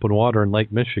open water in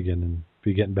Lake Michigan and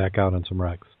be getting back out on some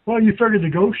wrecks. Well, you figured the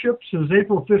Ghost Ships is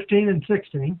April 15 and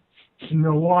 16 in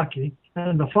Milwaukee,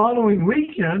 and the following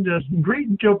weekend is Greet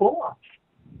and Gilboa.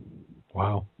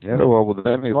 Wow. Yeah, well, with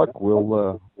any luck,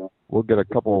 we'll get a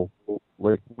couple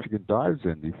Lake Michigan dives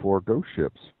in before Ghost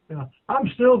Ships. Yeah, I'm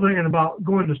still thinking about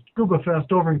going to Scuba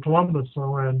Fest over in Columbus,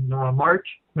 so in March,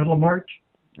 middle of March.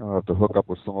 I'll have to hook up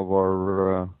with some of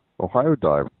our Ohio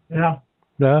divers. Yeah.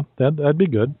 Yeah, that'd be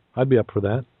good. I'd be up for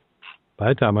that. By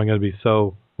the time I'm going to be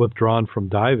so withdrawn from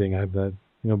diving, I've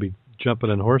be jumping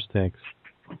in horse tanks.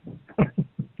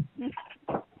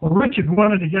 Well, Richard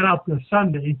wanted to get out this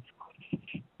Sunday,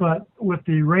 but with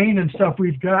the rain and stuff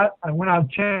we've got, I went out and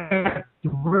checked the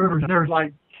rivers. There's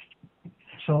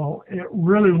so it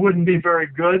really wouldn't be very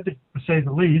good, to say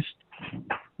the least.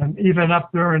 And even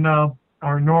up there in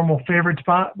our normal favorite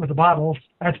spot with the bottles,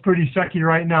 that's pretty sucky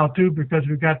right now too, because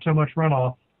we've got so much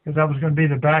runoff. Because that was going to be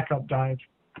the backup dive.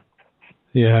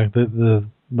 Yeah,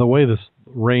 the way this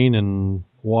rain and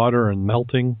water and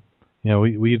melting,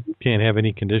 we can't have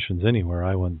any conditions anywhere,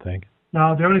 I wouldn't think.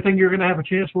 Now, the only thing you're going to have a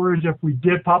chance for is if we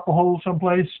did pop a hole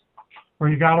someplace or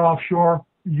you got offshore,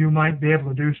 you might be able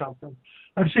to do something.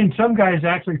 I've seen some guys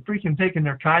actually freaking taking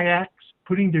their kayaks,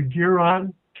 putting their gear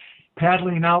on,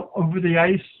 paddling out over the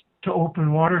ice to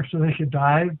open water so they could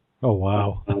dive. Oh,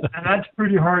 wow. And that's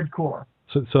pretty hardcore.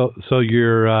 So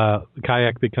your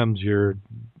kayak becomes your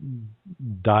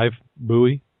dive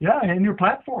buoy? Yeah, and your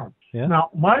platform. Yeah. Now,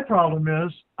 my problem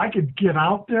is I could get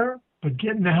out there, but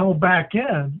getting the hell back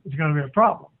in is going to be a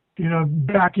problem.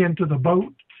 Back into the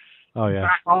boat. Oh, yeah.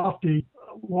 Back off the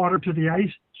water to the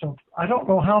ice. So I don't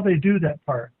know how they do that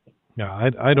part. Yeah,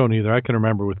 I don't either. I can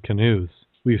remember with canoes,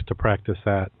 we used to practice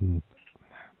that. And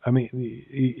I mean,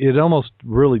 it almost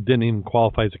really didn't even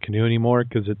qualify as a canoe anymore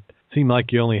because it seemed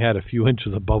like you only had a few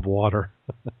inches above water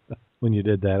when you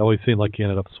did that. It always seemed like you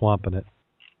ended up swamping it.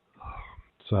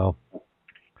 So.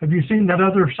 Have you seen that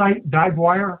other site,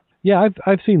 Divewire? Yeah,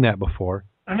 I've seen that before.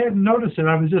 I hadn't noticed it.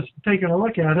 I was just taking a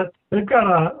look at it. They've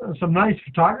got some nice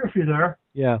photography there.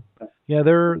 Yeah,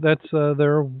 they're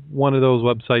one of those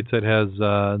websites that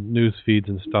has news feeds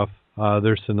and stuff.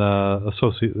 There's an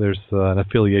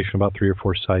affiliation about 3 or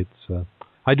 4 sites.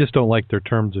 I just don't like their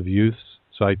terms of use,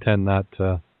 so I tend not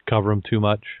to cover them too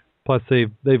much. Plus,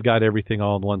 they've got everything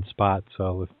all in one spot.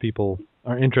 So if people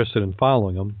are interested in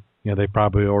following them, they've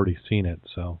probably already seen it.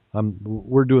 So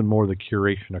we're doing more of the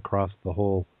curation across the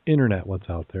whole internet, what's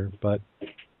out there. But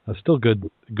still good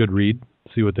read.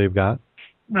 See what they've got.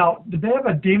 Now, did they have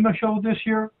a DEMA show this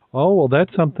year? Oh, well,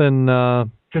 that's something.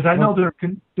 Because I know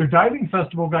their diving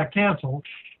festival got canceled.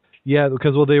 Yeah,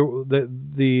 because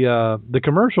the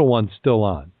commercial one's still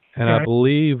on, and okay. I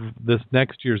believe this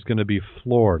next year is going to be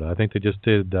Florida. I think they just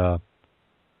did the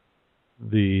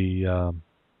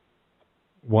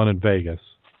one in Vegas.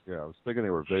 Yeah, I was thinking they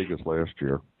were Vegas last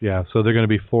year. Yeah, so they're going to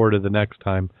be Florida the next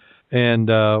time. And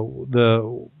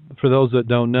for those that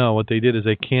don't know, what they did is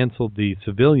they canceled the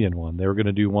civilian one. They were going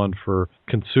to do one for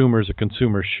consumers, a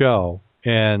consumer show,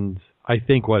 and I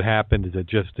think what happened is it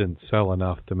just didn't sell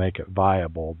enough to make it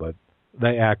viable. But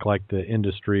they act like the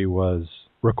industry was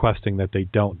requesting that they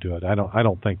don't do it. I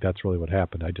don't think that's really what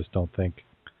happened. I just don't think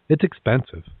it's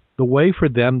expensive. The way for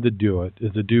them to do it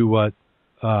is to do what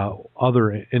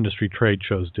other industry trade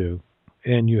shows do,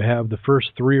 and you have the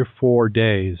first 3 or 4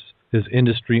 days is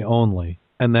industry only,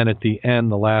 and then at the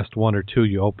end, the last 1 or 2,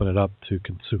 you open it up to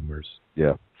consumers.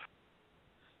 Yeah.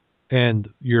 And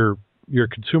your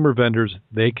consumer vendors,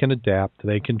 they can adapt.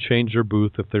 They can change their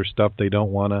booth if there's stuff they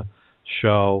don't want to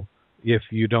show. if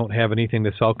you don't have anything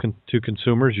to sell to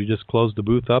consumers, you just close the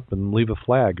booth up and leave a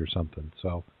flag or something.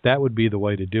 So that would be the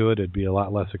way to do it. It'd be a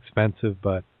lot less expensive,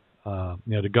 but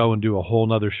to go and do a whole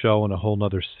nother show in a whole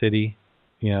nother city,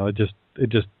 if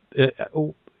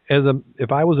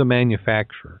I was a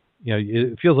manufacturer,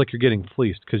 it feels like you're getting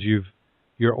fleeced because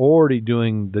you're already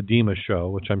doing the DEMA show,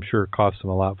 which I'm sure costs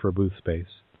them a lot for a booth space.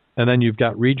 And then you've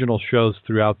got regional shows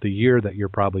throughout the year that you're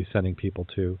probably sending people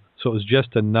to. So it was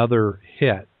just another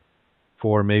hit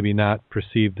for maybe not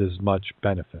perceived as much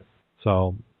benefit.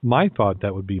 So my thought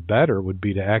that would be better would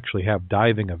be to actually have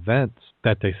diving events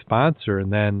that they sponsor,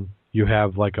 and then you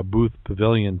have like a booth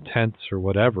pavilion, tents or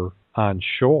whatever on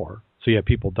shore. So you have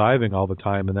people diving all the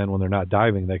time, and then when they're not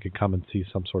diving, they could come and see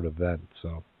some sort of event.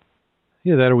 So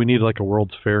yeah, that or we need like a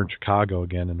World's Fair in Chicago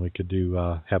again, and we could do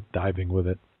have diving with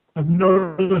it. I've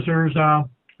noticed there's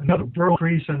another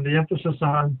increase in the emphasis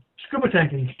on scuba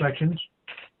tank inspections.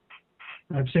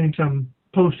 I've seen some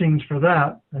postings for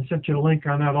that. I sent you a link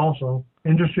on that also.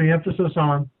 Industry emphasis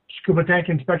on scuba tank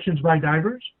inspections by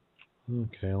divers.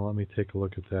 Okay, let me take a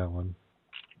look at that one.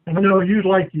 And I know you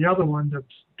like the other one, that's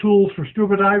tools for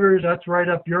scuba divers. That's right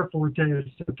up your forte. It's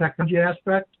the technology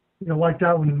aspect. You'll like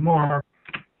that one more.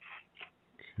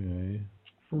 Okay.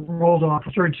 Rolled off.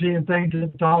 I started seeing things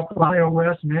at the top of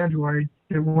iOS and Android.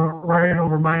 It went right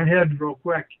over my head real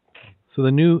quick. So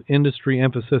the new industry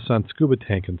emphasis on scuba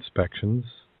tank inspections.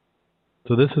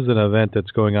 So this is an event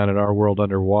that's going on at Our World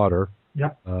Underwater.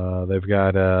 Yep. They've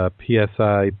got a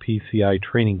PSI, PCI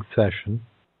training session.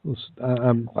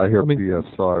 I hear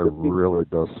PSI really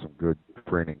does some good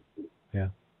training. Yeah.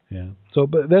 So,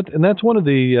 but that's one of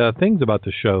the things about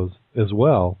the shows as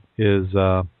well is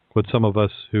what some of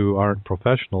us who aren't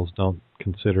professionals don't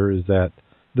consider is that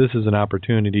this is an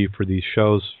opportunity for these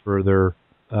shows for their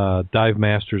dive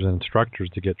masters and instructors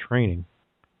to get training.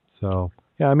 So,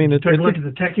 yeah, I mean, take a look at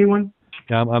the techie one.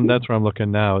 Yeah, that's where I'm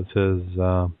looking now. It says,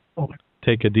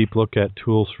 take a deep look at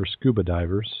tools for scuba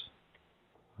divers.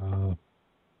 I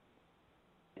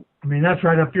mean, that's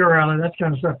right up your alley. That's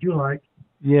kind of stuff you like.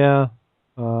 Yeah.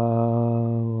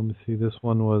 Let me see. This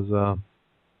one was...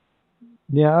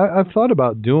 I've thought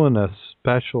about doing a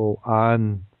special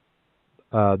on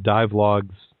dive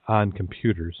logs on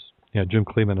computers. Jim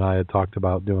Kleeman and I had talked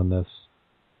about doing this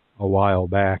a while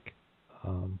back.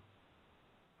 I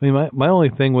mean, my only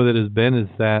thing with it has been is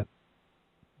that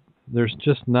there's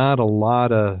just not a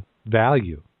lot of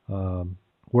value.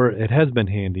 Where it has been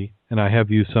handy, and I have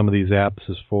used some of these apps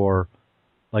as for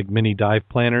like mini dive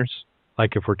planners.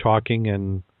 Like if we're talking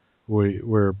and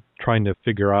we're trying to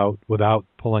figure out without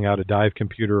pulling out a dive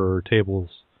computer or tables,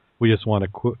 we just want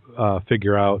to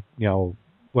figure out,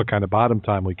 what kind of bottom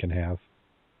time we can have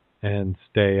and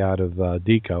stay out of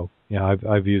deco.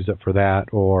 I've used it for that.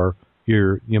 Or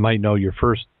you might know your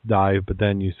first dive, but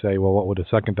then you say, well, what would a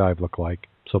second dive look like?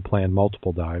 So plan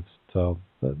multiple dives. So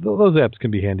those apps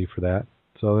can be handy for that.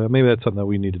 So maybe that's something that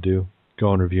we need to do,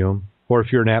 go and review them. Or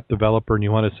if you're an app developer and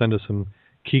you want to send us some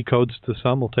key codes to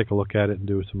some, we'll take a look at it and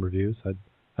do some reviews.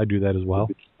 I'd do that as well.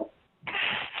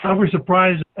 I was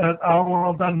surprised at Our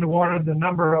World Underwater, the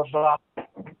number of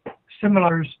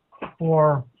seminars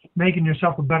for making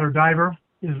yourself a better diver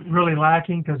is really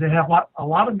lacking because they have a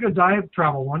lot of good dive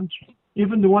travel ones.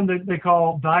 Even the one that they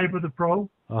call Dive with a Pro.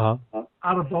 Uh-huh.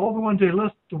 Out of all the ones they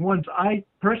list, the ones I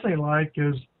personally like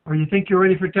is Or You Think You're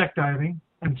Ready for Tech Diving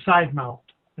and Side Mount.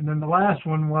 And then the last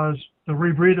one was the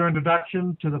Rebreather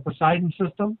Introduction to the Poseidon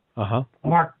System,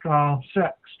 Mark 6.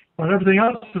 But everything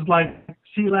else is like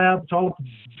Sea Labs, all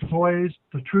the toys,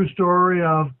 the true story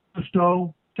of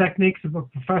Gusto, techniques of a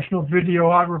professional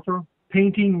videographer,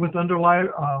 painting with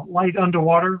light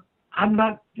underwater. I'm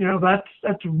not,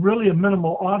 that's really a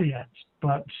minimal audience.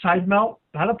 But Side Mount,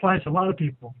 that applies to a lot of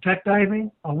people. Tech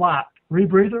diving, a lot.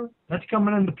 Rebreather, that's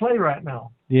coming into play right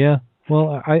now. Yeah.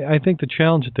 Well, I think the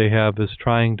challenge that they have is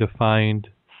trying to find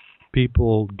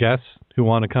guests who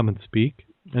want to come and speak,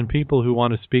 and people who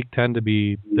want to speak tend to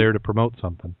be there to promote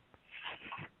something.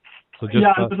 So just,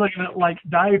 I was looking at like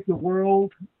Dive the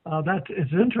World.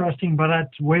 It's interesting, but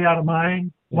that's way out of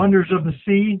mine. Yeah. Wonders of the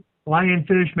Sea,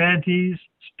 lionfish, manatee,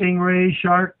 stingray,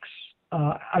 sharks.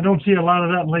 I don't see a lot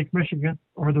of that in Lake Michigan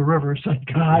or the rivers, thank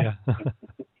God. Yeah.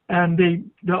 And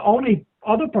the only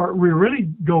other part we really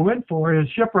go in for is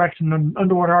shipwrecks and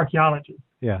underwater archaeology.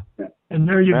 Yeah. And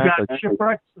there you've got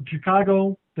Shipwrecks of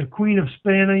Chicago, the Queen of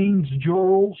Spain's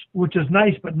Jewels, which is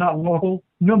nice but not local,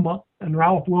 Numa, and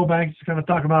Ralph Wilbanks is going to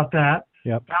talk about that.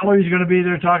 Yep. Valerie's going to be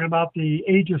there talking about the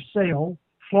Age of Sail,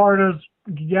 Florida's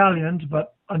galleons,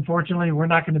 but unfortunately we're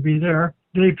not going to be there.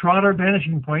 Dave Trotter,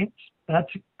 Vanishing Points, that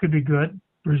could be good.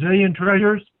 Brazilian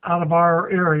treasures out of our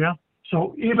area.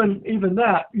 So even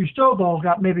that, you still though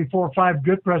got maybe 4 or 5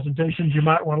 good presentations you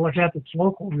might want to look at that's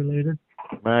local related.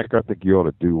 Mac, I think you ought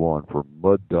to do one for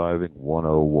Mud Diving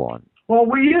 101. Well,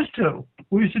 we used to.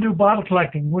 We used to do bottle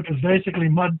collecting, which was basically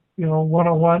mud,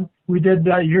 101. We did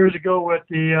that years ago with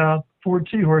the Ford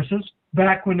Seahorses,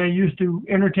 back when they used to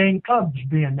entertain clubs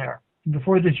being there,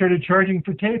 before they started charging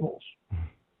for tables.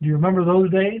 Do you remember those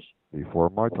days? Before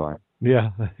my time.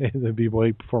 Yeah, that'd be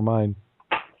way before mine.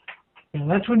 And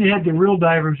that's when you had the real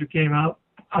divers who came out.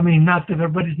 I mean, not that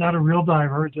everybody's not a real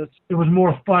diver. It was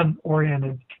more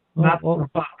fun-oriented, not for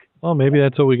buck. Well, maybe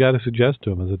that's what we got to suggest to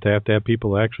them, is that they have to have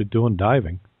people actually doing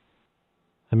diving.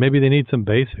 And maybe they need some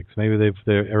basics. Maybe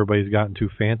everybody's gotten too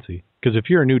fancy. Because if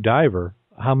you're a new diver,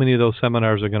 how many of those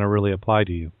seminars are going to really apply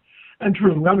to you? And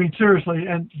true. I mean, seriously.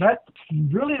 And that's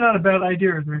really not a bad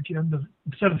idea, Richie.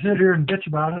 Instead of sit here and bitch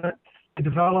about it, I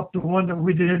developed the one that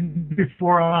we did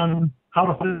before on how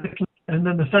to fish. And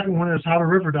then the second one is how to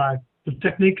river dive, the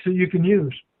techniques that you can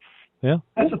use. Yeah.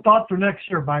 That's a thought for next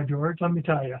year, by George, let me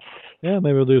tell you. Yeah,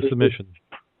 maybe we'll do a submission.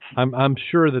 I'm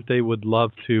sure that they would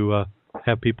love to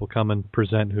have people come and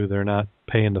present who they're not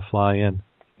paying to fly in.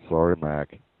 Sorry,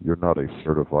 Mac. You're not a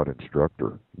certified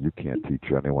instructor. You can't teach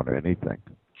anyone anything.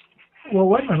 Well,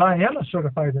 wait a minute. I am a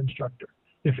certified instructor.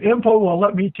 If INPO will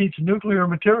let me teach nuclear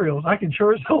materials, I can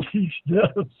sure as hell teach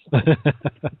this.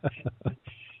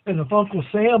 And if Uncle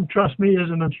Sam trusts me as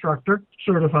an instructor,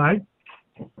 certified.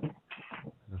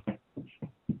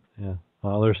 Yeah.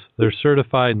 Well, they're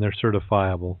certified and they're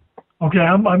certifiable. Okay,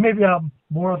 maybe I'm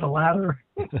more of the latter.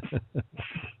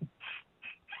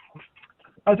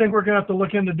 I think we're going to have to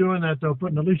look into doing that, though,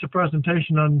 putting at least a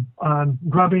presentation on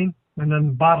grubbing and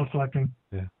then bottle collecting.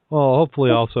 Yeah. Well, hopefully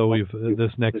also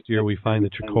this next year we find the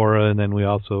Chikora, and then we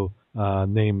also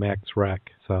name Max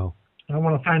Wreck. So I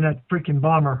want to find that freaking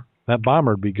bomber. That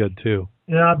bomber would be good, too.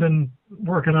 Yeah, I've been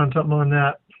working on something on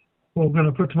that. We're going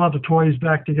to put some other toys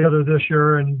back together this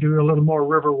year and do a little more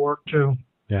river work, too.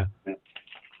 Yeah. I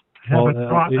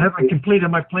haven't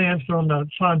completed my plans on the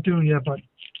pontoon yet, but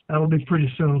that'll be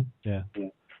pretty soon. Yeah.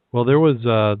 Well, there was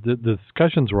the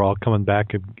discussions were all coming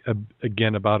back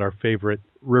again about our favorite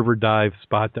river dive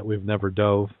spot that we've never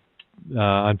dove.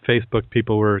 On Facebook,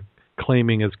 people were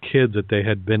claiming as kids that they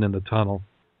had been in the tunnel.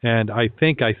 And I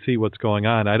think I see what's going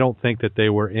on. I don't think that they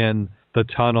were in the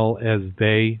tunnel as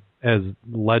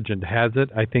legend has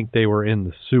it. I think they were in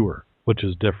the sewer, which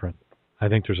is different. I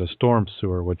think there's a storm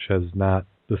sewer, which is not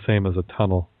the same as a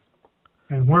tunnel.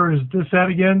 And where is this at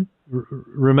again?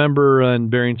 Remember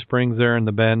in Bering Springs there in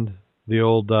the Bend, the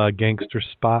old gangster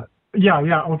spot?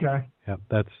 Yeah, okay. Yeah,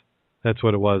 that's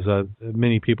what it was.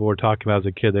 Many people were talking about as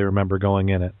a kid, they remember going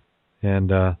in it.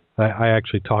 And I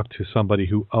actually talked to somebody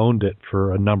who owned it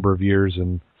for a number of years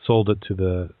and sold it,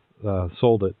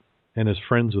 and is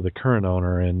friends with the current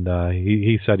owner, and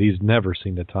he said he's never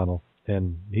seen the tunnel,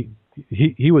 and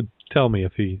he would tell me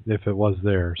if it was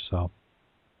there. So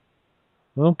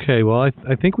okay, well I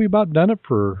think we about done it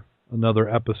for another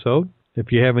episode.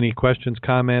 If you have any questions,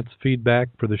 comments, feedback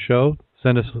for the show,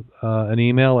 send us an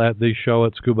email at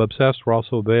theshow@ScubaObsessed. We're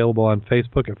also available on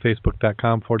Facebook at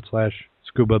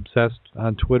facebook.com/ScubaObsessed,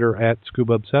 on Twitter at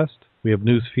ScubaObsessed. We have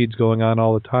news feeds going on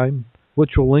all the time,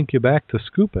 which will link you back to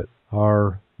Scoop It,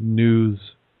 our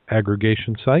news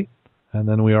aggregation site. And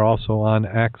then we are also on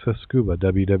Access Scuba,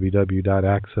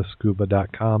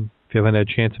 www.accessscuba.com. If you haven't had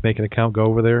a chance to make an account, go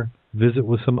over there, visit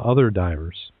with some other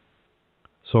divers.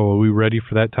 So are we ready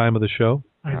for that time of the show?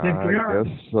 I think we are. I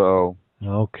guess so.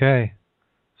 Okay.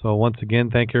 So once again,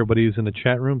 thank everybody who's in the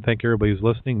chat room. Thank everybody who's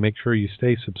listening. Make sure you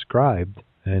stay subscribed.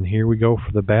 And here we go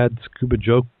for the bad scuba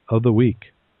joke of the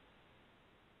week.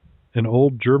 An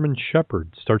old German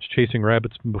shepherd starts chasing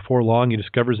rabbits, and before long he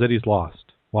discovers that he's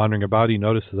lost. Wandering about, he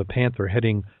notices a panther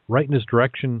heading right in his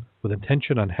direction with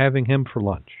intention on having him for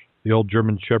lunch. The old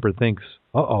German shepherd thinks,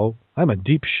 uh-oh, I'm in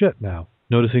deep shit now.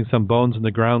 Noticing some bones in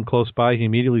the ground close by, he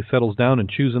immediately settles down and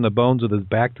chews on the bones with his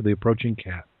back to the approaching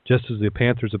cat. Just as the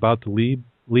panther's about to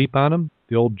leap on him,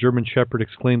 the old German shepherd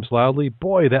exclaims loudly,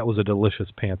 "Boy, that was a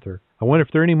delicious panther. I wonder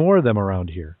if there are any more of them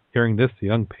around here." Hearing this, the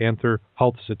young panther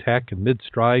halts his attack in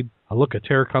mid-stride. A look of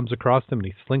terror comes across him, and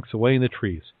he slinks away in the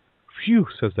trees. "Phew,"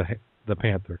 says the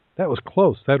panther. "That was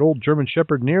close. That old German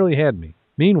shepherd nearly had me."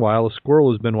 Meanwhile, a squirrel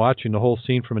who's been watching the whole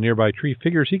scene from a nearby tree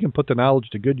figures he can put the knowledge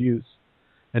to good use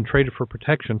and trade it for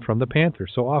protection from the panther,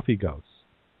 so off he goes.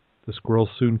 The squirrel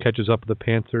soon catches up with the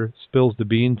panther, spills the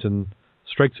beans, and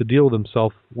strikes a deal with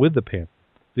himself with the panther.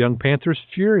 The young panther is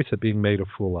furious at being made a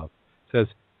fool of.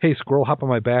 Says, "Hey, squirrel, hop on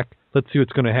my back. Let's see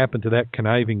what's going to happen to that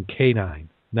conniving canine."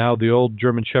 Now the old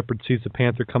German Shepherd sees the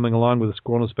panther coming along with a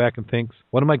squirrel on his back and thinks,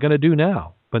 what am I going to do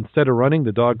now? But instead of running,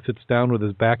 the dog sits down with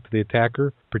his back to the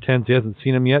attacker, pretends he hasn't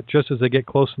seen him yet. Just as they get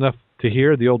close enough to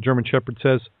hear, the old German Shepherd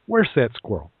says, where's that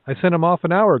squirrel? I sent him off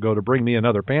an hour ago to bring me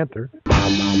another panther.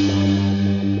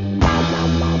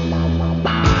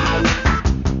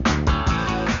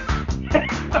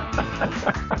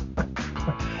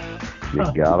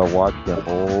 You gotta watch them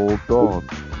old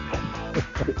dogs.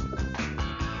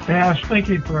 Yeah, I was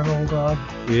thinking for an old dog.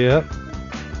 Yeah.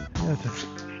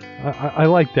 I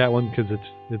like that one because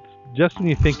it's just when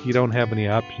you think you don't have any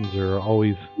options, there are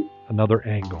always another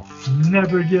angle.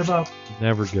 Never give up.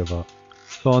 Never give up.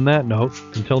 So on that note,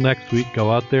 until next week,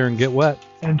 go out there and get wet.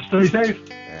 And stay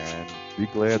safe. And be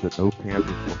glad that no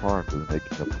panthers were harmed in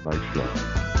making up tonight's show.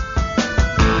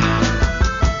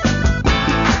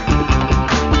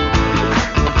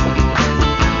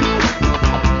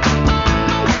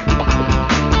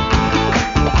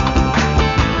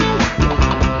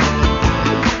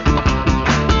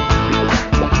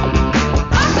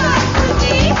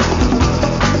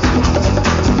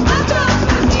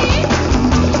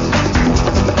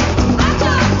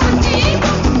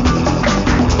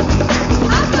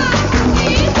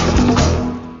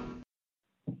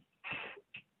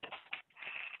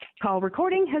 Call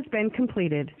recording has been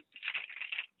completed.